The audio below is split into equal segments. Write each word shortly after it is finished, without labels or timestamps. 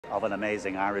of an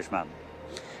amazing Irishman.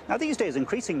 Now, these days,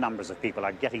 increasing numbers of people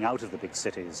are getting out of the big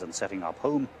cities and setting up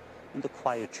home in the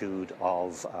quietude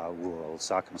of rural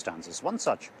circumstances. One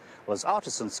such was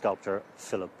artist and sculptor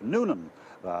Philip Noonan,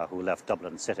 who left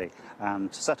Dublin City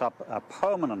and set up a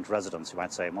permanent residence, you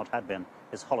might say, in what had been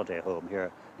his holiday home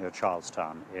here near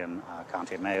Charlestown in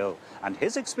County Mayo. And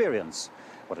his experience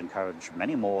would encourage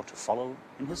many more to follow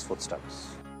in his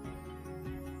footsteps.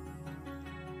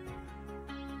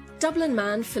 Dublin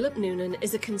man Philip Noonan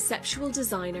is a conceptual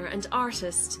designer and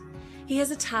artist. He has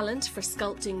a talent for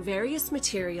sculpting various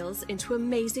materials into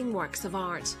amazing works of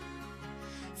art.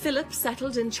 Philip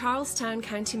settled in Charlestown,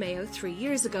 County Mayo 3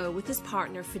 years ago with his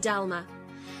partner Fidelma,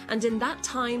 and in that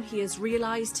time he has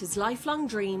realised his lifelong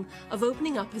dream of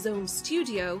opening up his own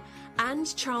studio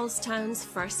and Charlestown's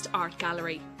first art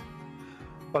gallery.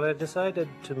 Well, I decided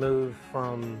to move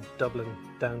from Dublin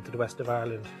down to the west of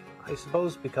Ireland, I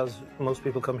suppose because most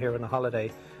people come here on a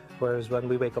holiday, whereas when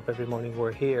we wake up every morning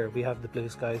we're here, we have the blue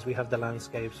skies, we have the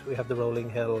landscapes, we have the rolling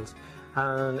hills,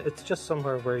 and it's just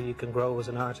somewhere where you can grow as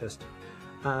an artist.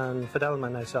 And Fidelma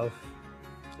and myself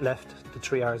left the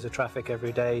 3 hours of traffic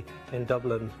every day in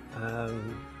Dublin.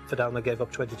 Fidelma gave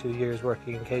up 22 years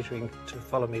working in catering to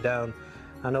follow me down,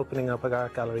 and opening up an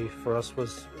art gallery for us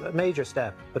was a major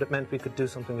step, but it meant we could do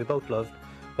something we both loved,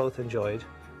 both enjoyed,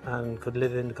 and could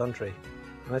live in the country.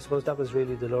 And I suppose that was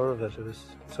really the lure of it. It was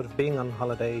sort of being on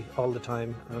holiday all the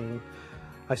time, and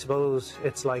I suppose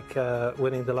it's like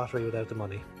winning the lottery without the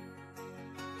money.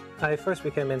 I first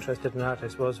became interested in art, I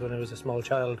suppose, when I was a small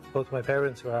child. Both my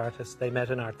parents were artists. They met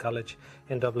in art college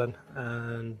in Dublin,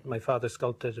 and my father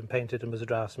sculpted and painted and was a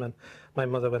draftsman. My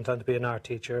mother went on to be an art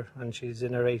teacher, and she's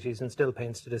in her 80s and still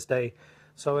paints to this day.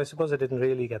 So I suppose I didn't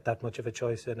really get that much of a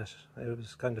choice in it. It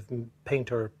was kind of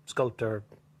painter, sculptor,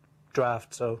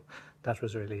 draft, so that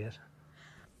was really it.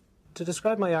 To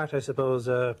describe my art, I suppose,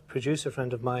 a producer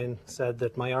friend of mine said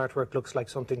that my artwork looks like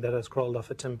something that has crawled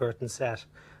off a Tim Burton set.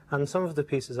 And some of the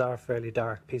pieces are fairly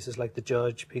dark, pieces like The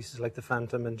Judge, pieces like The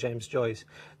Phantom and James Joyce.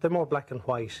 They're more black and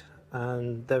white,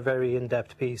 and they're very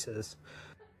in-depth pieces.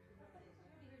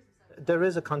 There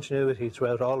is a continuity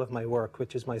throughout all of my work,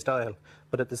 which is my style,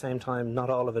 but at the same time, not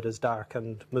all of it is dark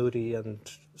and moody and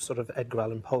sort of Edgar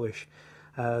Allan Poe-ish.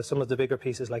 Some of the bigger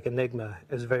pieces, like Enigma,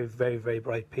 is a very, very, very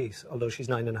bright piece, although she's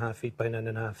 9.5 feet by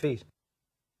 9.5 feet.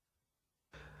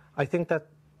 I think that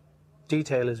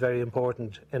detail is very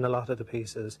important in a lot of the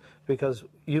pieces, because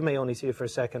you may only see it for a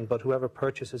second, but whoever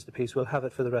purchases the piece will have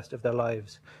it for the rest of their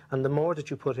lives. And the more that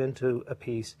you put into a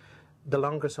piece, the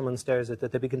longer someone stares at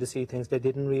it, they begin to see things they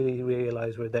didn't really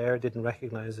realise were there, didn't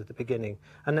recognise at the beginning.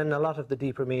 And then a lot of the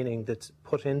deeper meaning that's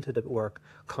put into the work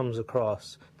comes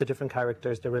across. The different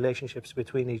characters, the relationships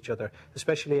between each other,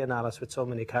 especially in Alice with so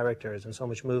many characters and so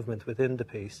much movement within the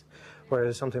piece.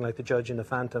 Whereas something like The Judge and The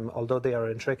Phantom, although they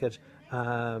are intricate,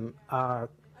 are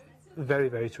very,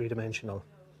 very three-dimensional.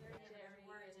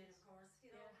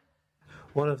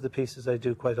 One of the pieces I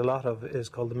do quite a lot of is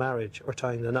called The Marriage, or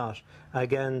Tying the Knot.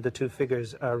 Again, the two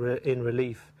figures are in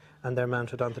relief, and they're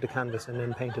mounted onto the canvas and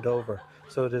then painted over.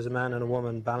 So it is a man and a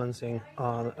woman balancing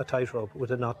on a tightrope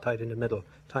with a knot tied in the middle.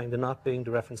 Tying the knot being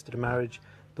the reference to the marriage.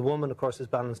 The woman, of course, is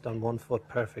balanced on one foot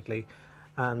perfectly,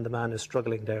 and the man is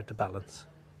struggling there to balance.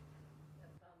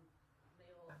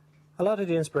 A lot of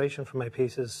the inspiration for my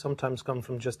pieces sometimes come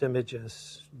from just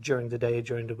images during the day,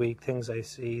 during the week, things I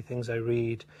see, things I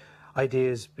read.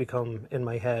 Ideas become in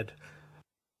my head.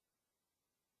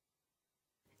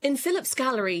 In Philip's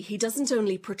gallery, he doesn't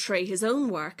only portray his own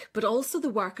work, but also the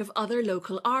work of other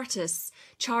local artists,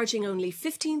 charging only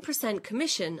 15%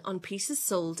 commission on pieces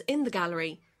sold in the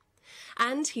gallery.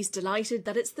 And he's delighted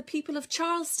that it's the people of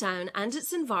Charlestown and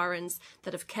its environs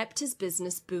that have kept his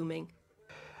business booming.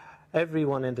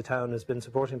 Everyone in the town has been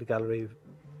supporting the gallery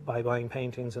by buying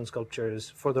paintings and sculptures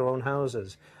for their own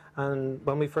houses. And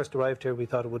when we first arrived here, we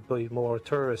thought it would be more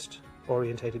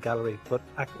tourist-orientated gallery, but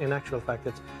in actual fact,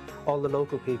 it's all the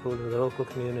local people in the local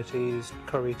communities,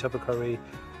 Curry, Tubbercurry,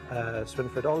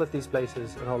 Swinford, all of these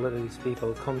places and all of these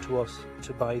people come to us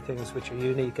to buy things which are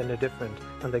unique and they're different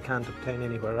and they can't obtain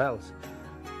anywhere else.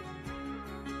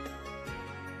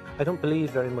 I don't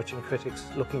believe very much in critics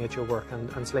looking at your work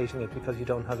and slating it because you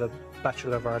don't have a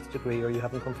Bachelor of Arts degree or you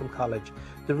haven't come from college.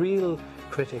 The real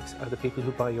critics are the people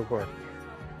who buy your work.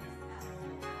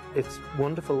 It's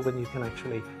wonderful when you can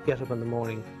actually get up in the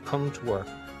morning, come to work,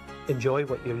 enjoy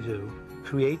what you do,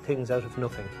 create things out of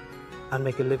nothing, and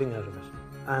make a living out of it,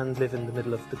 and live in the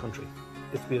middle of the country.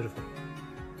 It's beautiful.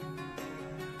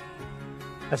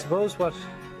 I suppose what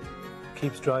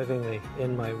keeps driving me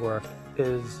in my work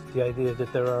is the idea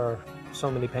that there are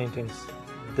so many paintings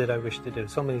that I wish to do,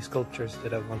 so many sculptures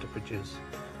that I want to produce.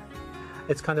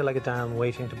 It's kind of like a dam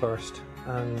waiting to burst,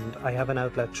 and I have an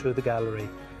outlet through the gallery,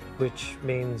 which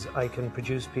means I can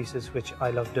produce pieces which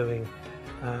I love doing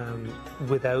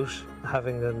without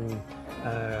having them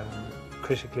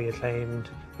critically acclaimed.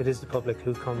 It is the public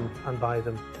who come and buy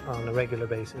them on a regular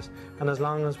basis, and as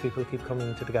long as people keep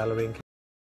coming to the gallery and